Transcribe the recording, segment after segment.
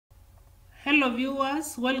Hello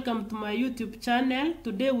viewers, welcome to my YouTube channel.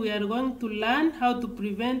 Today we are going to learn how to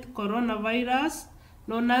prevent coronavirus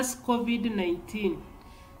known as COVID-19.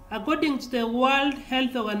 According to the World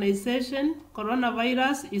Health Organization,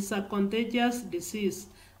 coronavirus is a contagious disease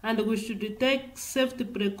and we should take safety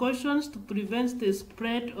precautions to prevent the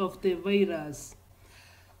spread of the virus.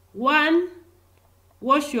 1.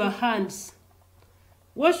 Wash your hands.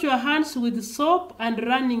 Wash your hands with soap and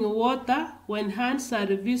running water when hands are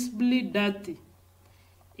visibly dirty.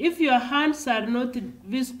 If your hands are not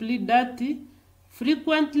visibly dirty,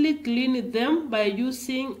 frequently clean them by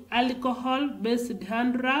using alcohol-based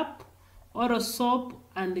hand rub or soap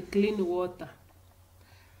and clean water.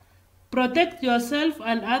 Protect yourself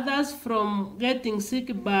and others from getting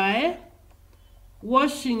sick by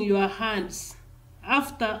washing your hands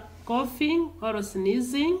after coughing or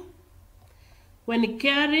sneezing, when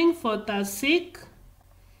caring for the sick,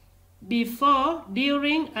 before,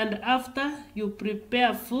 during, and after you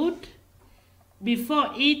prepare food, before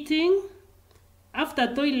eating,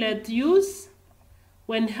 after toilet use,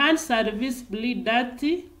 when hands are visibly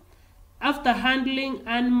dirty, after handling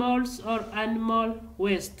animals or animal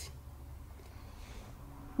waste.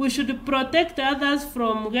 We should protect others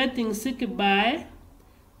from getting sick by,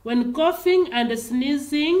 when coughing and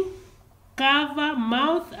sneezing, cover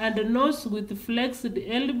mouth and nose with flexed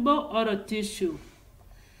elbow or tissue.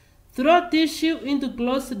 Throw tissue into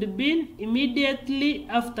closed bin immediately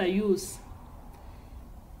after use.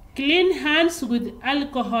 Clean hands with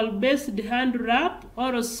alcohol-based hand rub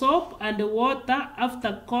or soap and water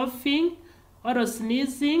after coughing or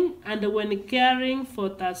sneezing and when caring for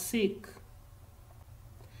the sick.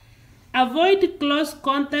 Avoid close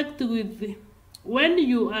contact with when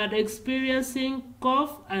you are experiencing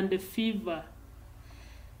cough and fever.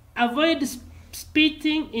 Avoid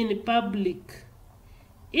spitting in public.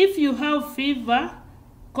 If you have fever,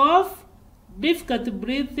 cough, difficult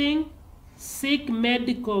breathing, seek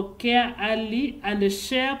medical care early and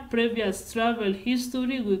share previous travel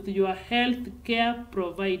history with your health care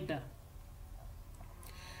provider.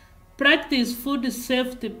 Practice food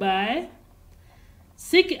safety by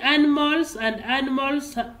sick animals and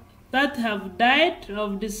animals that have died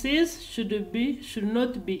of disease should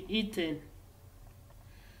not be eaten.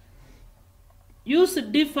 Use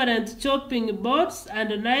different chopping boards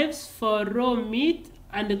and knives for raw meat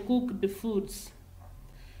and cooked foods.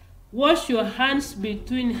 Wash your hands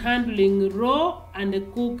between handling raw and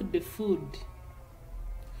cooked food.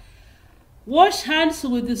 Wash hands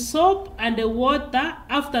with soap and water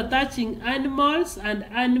after touching animals and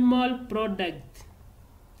animal products.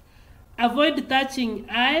 Avoid touching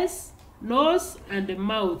eyes, nose, and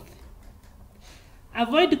mouth.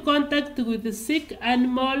 Avoid contact with sick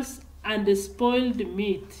animals and spoiled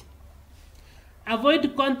meat.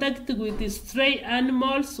 Avoid contact with stray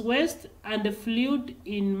animals' waste and fluid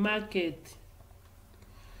in market.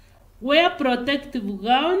 Wear protective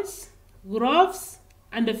gowns, gloves,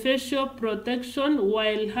 and facial protection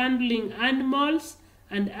while handling animals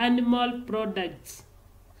and animal products.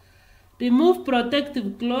 Remove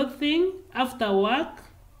protective clothing after work.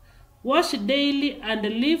 Wash daily and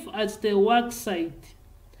leave at the work site.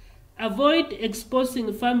 Avoid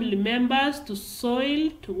exposing family members to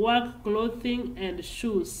soiled work clothing and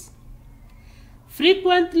shoes.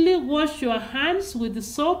 Frequently wash your hands with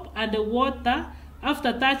soap and water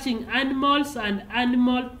after touching animals and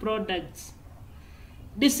animal products.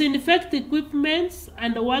 Disinfect equipment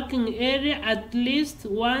and working area at least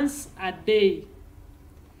once a day.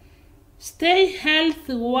 Stay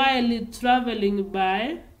healthy while traveling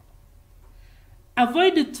by.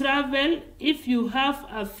 Avoid travel if you have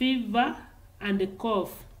a fever and a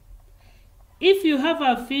cough. If you have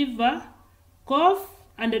a fever, cough,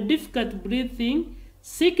 and difficult breathing,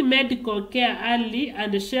 seek medical care early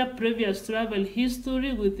and share previous travel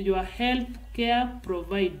history with your health care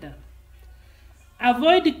provider.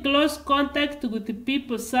 Avoid close contact with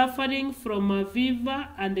people suffering from a fever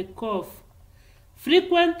and a cough.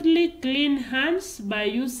 Frequently clean hands by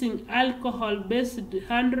using alcohol-based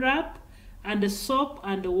hand rub and soap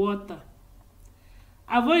and water.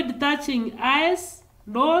 Avoid touching eyes,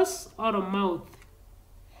 nose, or mouth.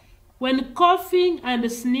 When coughing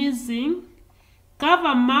and sneezing,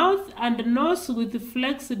 cover mouth and nose with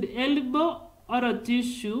flexed elbow or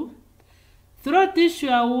tissue. Throw tissue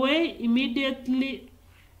away immediately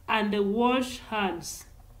and wash hands.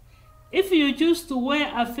 If you choose to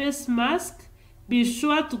wear a face mask, be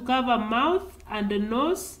sure to cover mouth and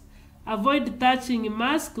nose. Avoid touching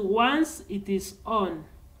mask once it is on.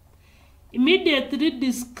 Immediately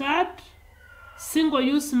discard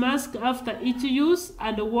single-use mask after each use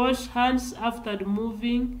and wash hands after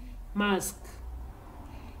removing mask.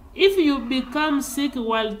 If you become sick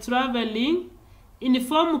while traveling,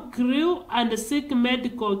 inform crew and seek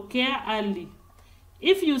medical care early.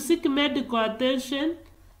 If you seek medical attention,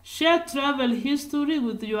 share travel history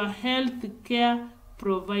with your health care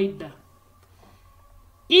provider.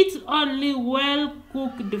 Eat only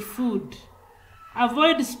well-cooked food.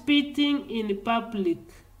 Avoid spitting in public.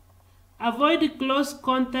 Avoid close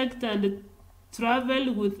contact and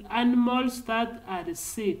travel with animals that are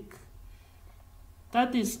sick.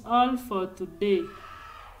 That is all for today.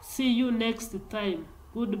 See you next time.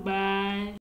 Goodbye.